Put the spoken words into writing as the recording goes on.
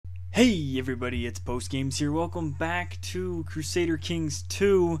Hey everybody, it's Post Games here. Welcome back to Crusader Kings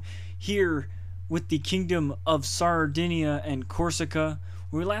 2 here with the Kingdom of Sardinia and Corsica.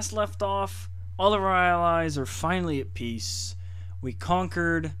 Where we last left off, all of our allies are finally at peace. We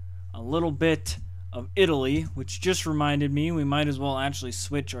conquered a little bit of Italy, which just reminded me we might as well actually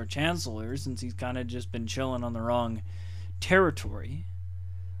switch our Chancellor since he's kind of just been chilling on the wrong territory.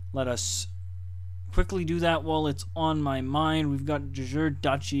 Let us quickly do that while it's on my mind. We've got de jure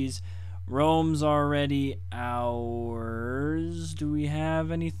duchies. Rome's already ours. Do we have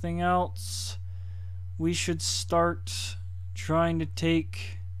anything else? We should start trying to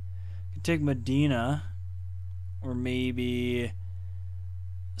take Medina, or maybe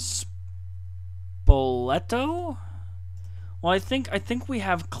Spoleto. Well, I think we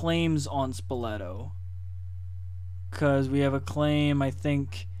have claims on Spoleto, because we have a claim, I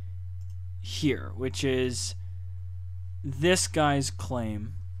think, here, which is this guy's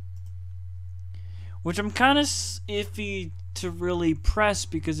claim, which I'm kind of iffy to really press,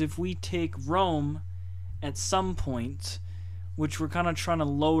 because if we take Rome at some point, which we're kind of trying to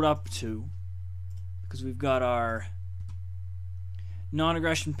load up to, because we've got our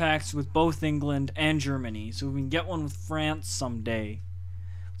non-aggression pacts with both England and Germany, so we can get one with France someday,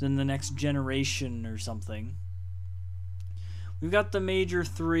 within the next generation or something. We've got the major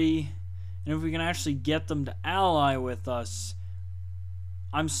three. And if we can actually get them to ally with us,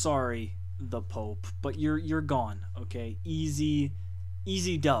 I'm sorry, the Pope, but you're gone, okay? Easy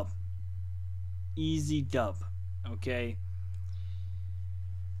dub. Easy dub, okay?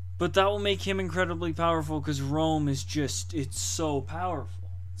 But that will make him incredibly powerful, because Rome is just, it's so powerful.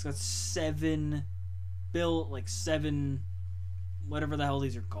 It's got seven, whatever the hell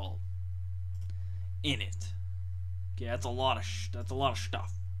these are called, in it. Okay, that's a lot of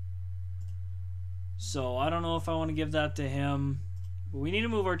stuff. So I don't know if I want to give that to him. But we need to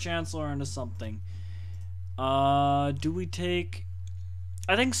move our Chancellor into something. Do we take...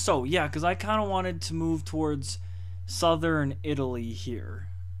 I think so, yeah, because I kind of wanted to move towards southern Italy here.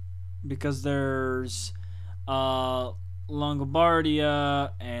 Because there's Longobardia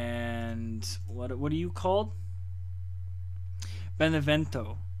and... What are you called?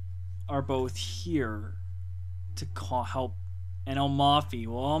 Benevento are both here to help. And Amalfi.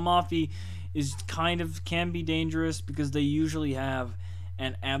 Well, Amalfi is can be dangerous because they usually have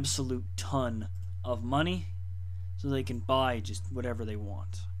an absolute ton of money, so they can buy just whatever they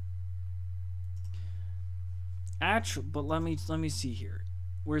want. But let me see here.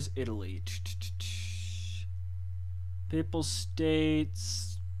 Where's Italy? Papal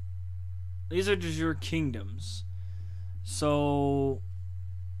states. These are just your kingdoms. So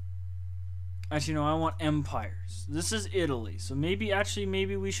actually, no, I want empires. This is Italy. So maybe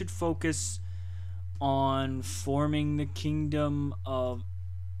we should focus on forming the kingdom of...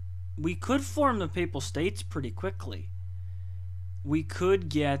 We could form the Papal States pretty quickly. We could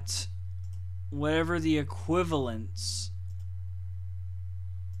get whatever the equivalents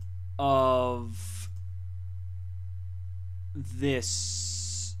of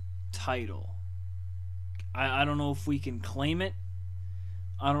this title. I don't know if we can claim it.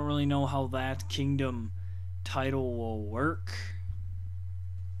 I don't really know how that kingdom title will work.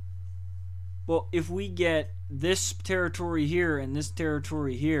 Well, if we get this territory here and this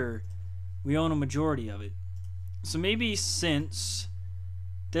territory here, we own a majority of it. So maybe since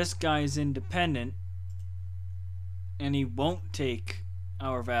this guy's independent and he won't take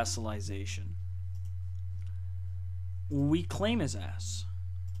our vassalization, we claim his ass.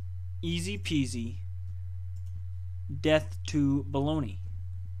 Easy peasy. Death to baloney.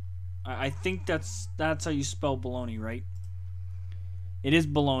 I think that's how you spell baloney, right? It is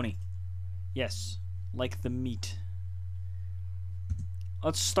baloney. Yes, like the meat.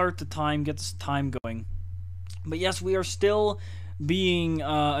 Let's start the time, get this time going. But yes, we are still being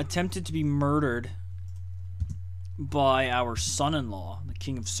attempted to be murdered by our son-in-law, the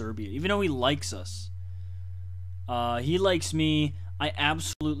King of Serbia, even though he likes us. He likes me. I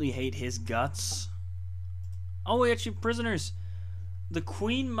absolutely hate his guts. Oh, we actually prisoners. The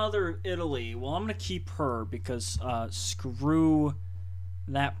Queen Mother of Italy, well, I'm going to keep her because screw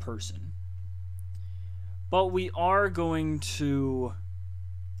that person. But we are going to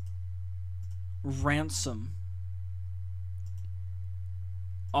ransom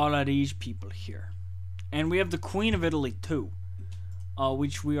all of these people here. And we have the Queen of Italy too,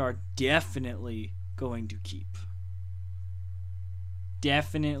 which we are definitely going to keep.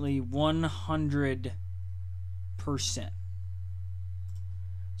 Definitely 100%.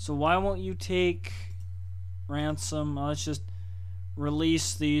 So why won't you take ransom? Let's just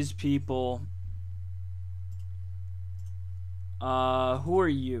release these people. Who are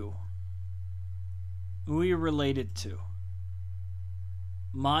you? Who are you related to?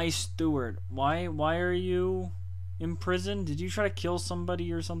 My steward. Why are you in prison? Did you try to kill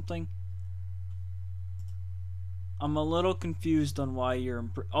somebody or something? I'm a little confused on why you're in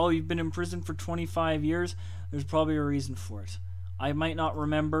prison. Oh, you've been in prison for 25 years? There's probably a reason for it. I might not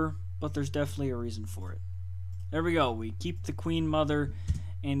remember, but there's definitely a reason for it. There we go. We keep the Queen Mother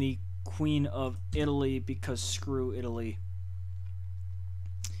and the Queen of Italy because screw Italy.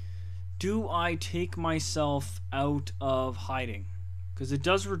 Do I take myself out of hiding? Because it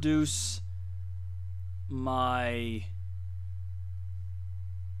does reduce my...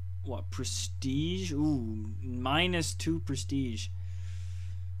 what, prestige? Ooh, -2 prestige.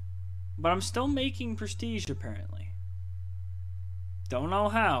 But I'm still making prestige, apparently. Don't know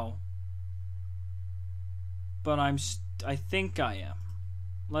how. But I think I am.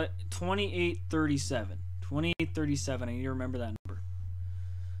 2837. 2837. I need to remember that number.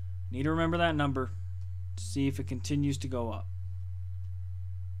 Need to remember that number to see if it continues to go up.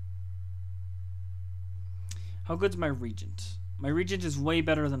 How good's my regent? My regent is way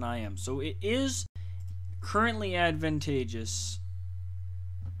better than I am. So it is currently advantageous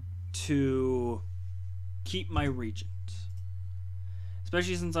to keep my regent.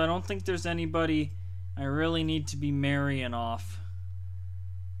 Especially since I don't think there's anybody I really need to be marrying off.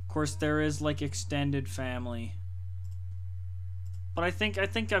 Of course, there is like extended family. But I think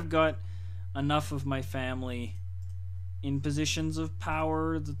I've got enough of my family in positions of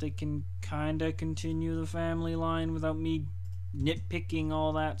power that they can kind of continue the family line without me nitpicking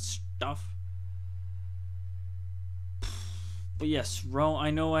all that stuff. But yes, Rome.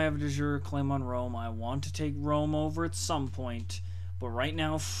 I know I have a de jure claim on Rome. I want to take Rome over at some point. But right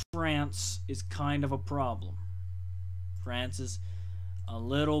now, France is kind of a problem. France is a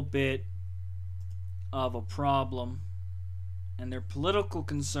little bit of a problem. And their political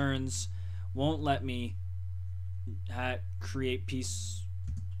concerns won't let me create peace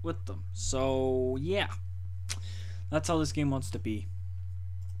with them. So, yeah. That's how this game wants to be.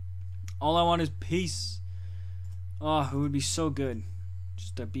 All I want is peace. Oh, it would be so good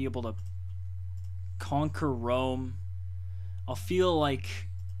just to be able to conquer Rome. I'll feel like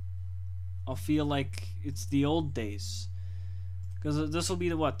it's the old days. Because this will be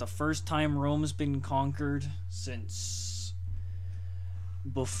the first time Rome's been conquered since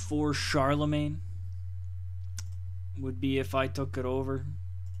before Charlemagne. Would be if I took it over.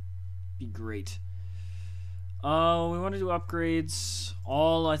 Be great. We want to do upgrades.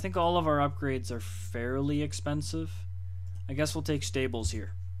 I think all of our upgrades are fairly expensive. I guess we'll take stables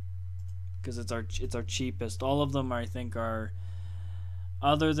here because it's our cheapest. All of them I think are,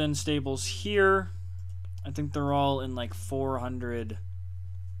 other than stables here, I think they're all in like 400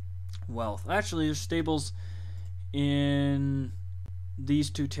 wealth. Actually, there's stables in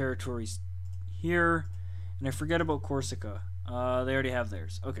these two territories here, and I forget about Corsica. They already have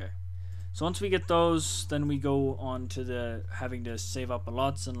theirs. Okay. So once we get those, then we go on to the having to save up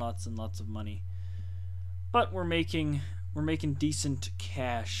lots and lots and lots of money. But we're making decent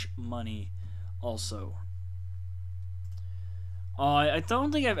cash money also. I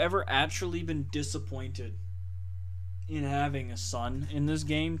don't think I've ever actually been disappointed in having a son in this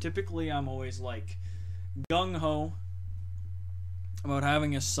game. Typically, I'm always like gung-ho about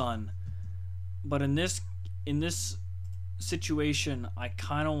having a son. But in this situation, I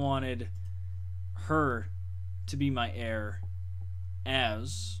kind of wanted her to be my heir,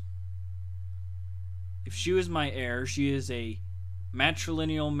 as if she was my heir, she is a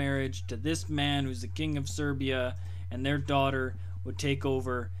matrilineal marriage to this man who's the king of Serbia, and their daughter would take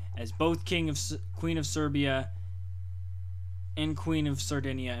over as both Queen of Serbia and Queen of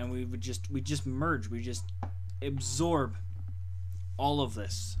Sardinia, and we just merge, we just absorb all of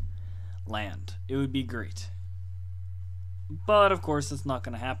this land. It would be great. But of course that's not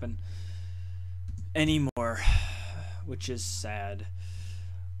going to happen anymore, which is sad.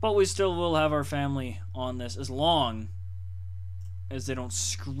 But we still will have our family on this as long as they don't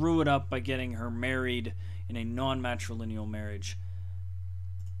screw it up by getting her married in a non-matrilineal marriage.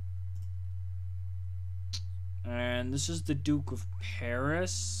 And this is the Duke of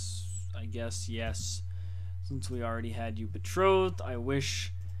Paris. I guess, yes. Since we already had you betrothed, I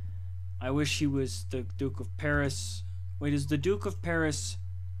wish he was the Duke of Paris. Wait, is the Duke of Paris...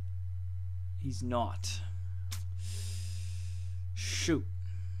 He's not. Shoot.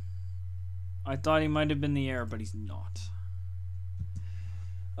 I thought he might have been the heir, but he's not.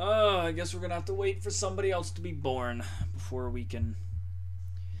 Oh, I guess we're going to have to wait for somebody else to be born before we can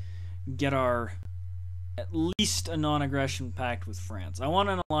get our... at least a non-aggression pact with France. I want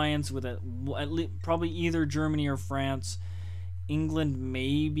an alliance with probably either Germany or France. England,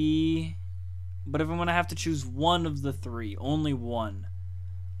 maybe. But if I'm going to have to choose one of the three, only one,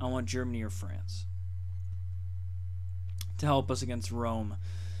 I want Germany or France to help us against Rome.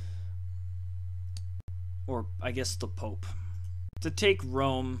 Or, I guess, the Pope. To take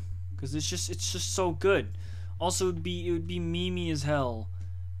Rome, because it's just so good. Also, it would be memey as hell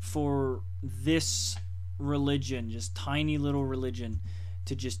for this religion, just tiny little religion,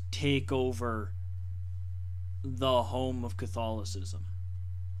 to just take over the home of Catholicism.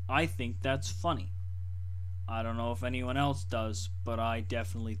 I think that's funny. I don't know if anyone else does, but I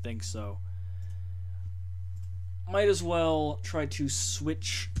definitely think so. Might as well try to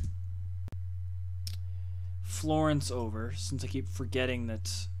switch Florence over, since I keep forgetting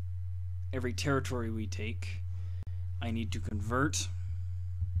that every territory we take, I need to convert.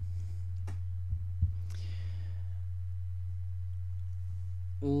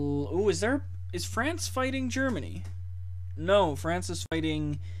 Ooh, is France fighting Germany? No, France is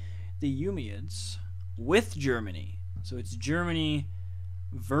fighting the Umayyads with Germany. So it's Germany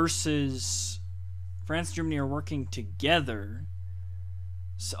versus France and Germany are working together.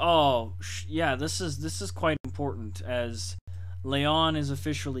 So, yeah, this is quite important, as Leon is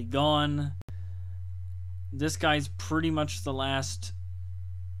officially gone. This guy's pretty much the last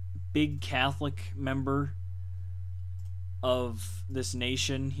big Catholic member of this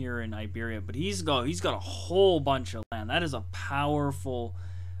nation here in Iberia, but he's got a whole bunch of land. That is a powerful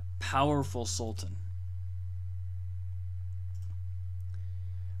sultan.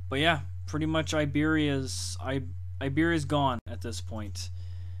 But yeah, pretty much Iberia's gone at this point,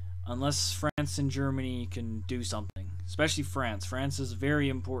 unless France and Germany can do something. Especially France. France is very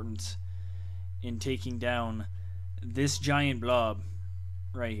important in taking down this giant blob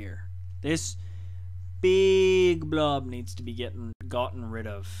right here. This big blob needs to be gotten rid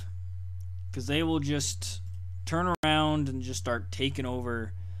of, because they will just turn around and just start taking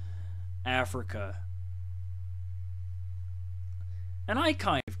over Africa. And I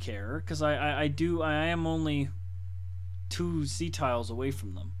kind of care, because I am only 2 sea tiles away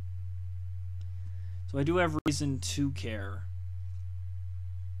from them. So I do have reason to care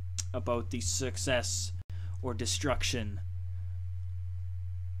about the success or destruction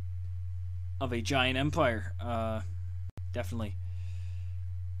of a giant empire. Definitely.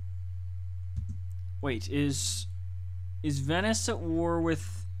 Wait, is Venice at war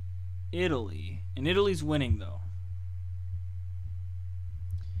with Italy? And Italy's winning, though.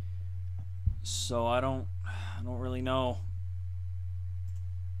 So I don't really know.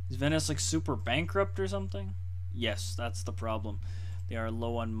 Is Venice like super bankrupt or something? Yes, that's the problem. They are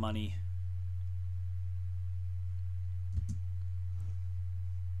low on money.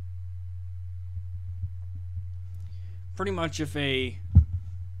 Pretty much if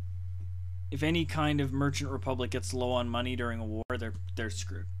any kind of merchant republic gets low on money during a war, they're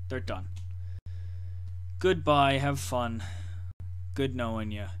screwed. They're done. Goodbye, have fun. Good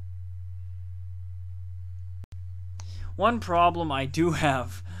knowing ya. One problem I do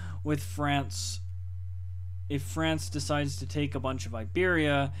have with France, if France decides to take a bunch of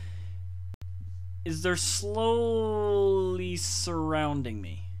Iberia, is they're slowly surrounding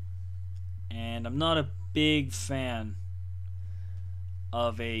me. And I'm not a big fan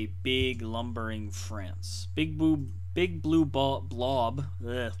of a big lumbering France. Big blue blob.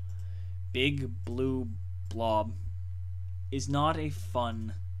 Ugh. Big blue blob is not a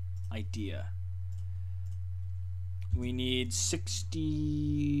fun idea. We need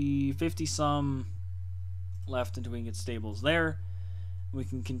 50 some left until we can get stables there. We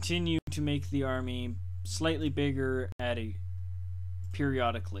can continue to make the army slightly bigger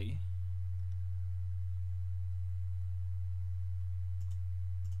periodically.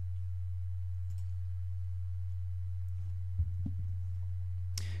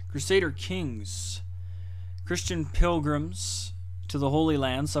 Crusader Kings. Christian pilgrims to the Holy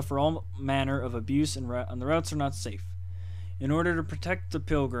Land suffer all manner of abuse, and the routes are not safe. In order to protect the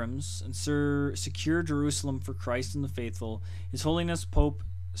pilgrims and secure Jerusalem for Christ and the faithful, His Holiness Pope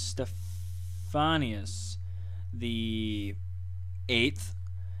Stephanius the Eighth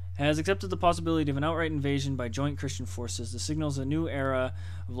has accepted the possibility of an outright invasion by joint Christian forces. This signals a new era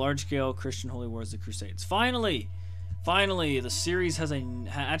of large-scale Christian holy wars, the Crusades. Finally, the series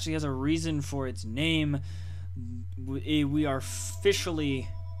actually has a reason for its name. We are officially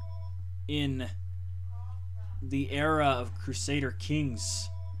in the era of Crusader Kings.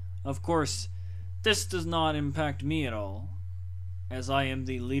 Of course, this does not impact me at all, as I am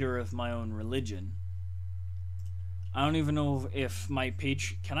the leader of my own religion. I don't even know if my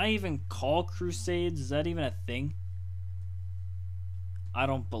can I even call crusades? Is that even a thing? I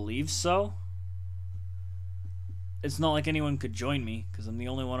don't believe so. It's not like anyone could join me, because I'm the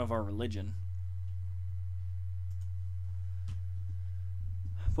only one of our religion.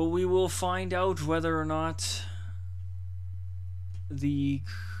 But we will find out whether or not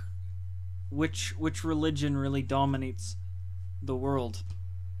which religion really dominates the world.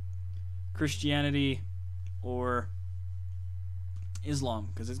 Christianity or Islam,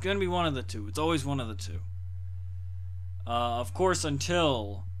 because it's going to be one of the two. It's always one of the two. Of course,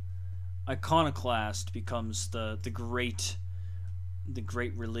 until Iconoclast becomes the great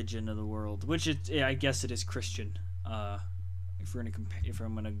religion of the world, which I guess it is Christian. If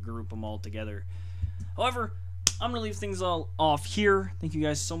I'm gonna group them all together. However, I'm gonna leave things all off here. Thank you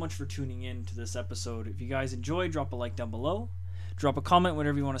guys so much for tuning in to this episode. If you guys enjoyed, drop a like down below. Drop a comment,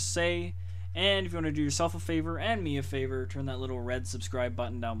 whatever you want to say. And if you want to do yourself a favor and me a favor, turn that little red subscribe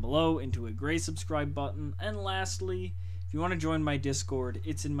button down below into a gray subscribe button. And lastly, if you want to join my Discord,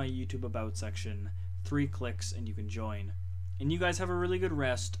 it's in my YouTube About section. 3 clicks and you can join. And you guys have a really good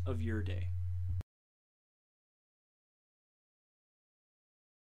rest of your day.